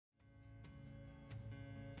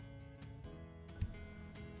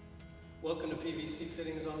Welcome to PVC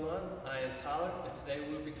Fittings Online. I am Tyler, and today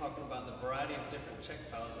we will be talking about the variety of different check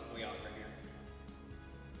valves that we offer here.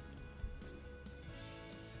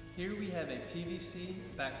 Here we have a PVC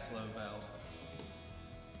backflow valve.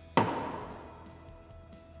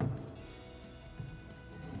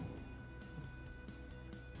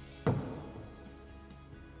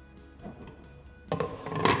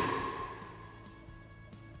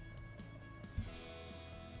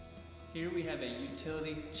 Here we have a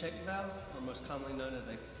utility check valve, or most commonly known as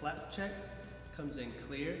a flap check. Comes in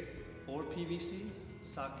clear or PVC,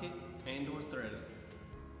 socket, and or threaded.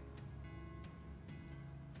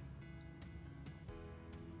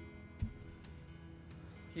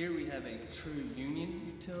 Here we have a true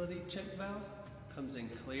union utility check valve. Comes in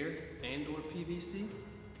clear and or PVC,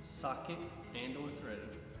 socket, and or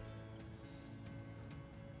threaded.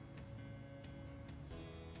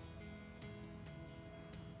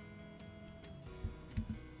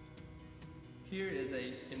 Here is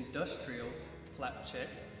a industrial flap check.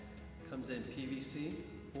 Comes in PVC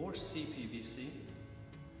or CPVC.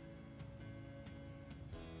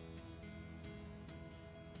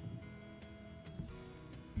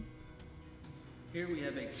 Here we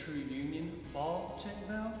have a true union ball check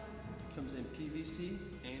valve. Comes in PVC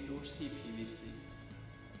and or CPVC.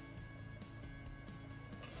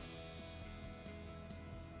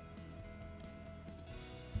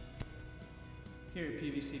 Here at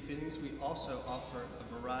PVC Fittings, we also offer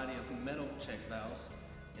a variety of metal check valves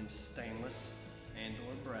in stainless and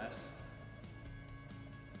or brass.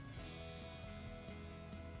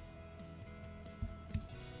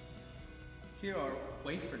 Here are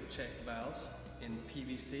wafer check valves in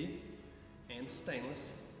PVC and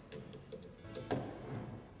stainless.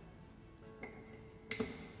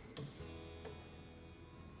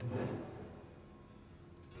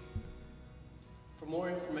 For more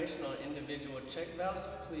information on individual check valves,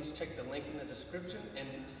 please check the link in the description and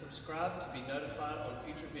subscribe to be notified on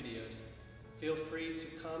future videos. Feel free to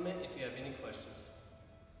comment if you have any questions.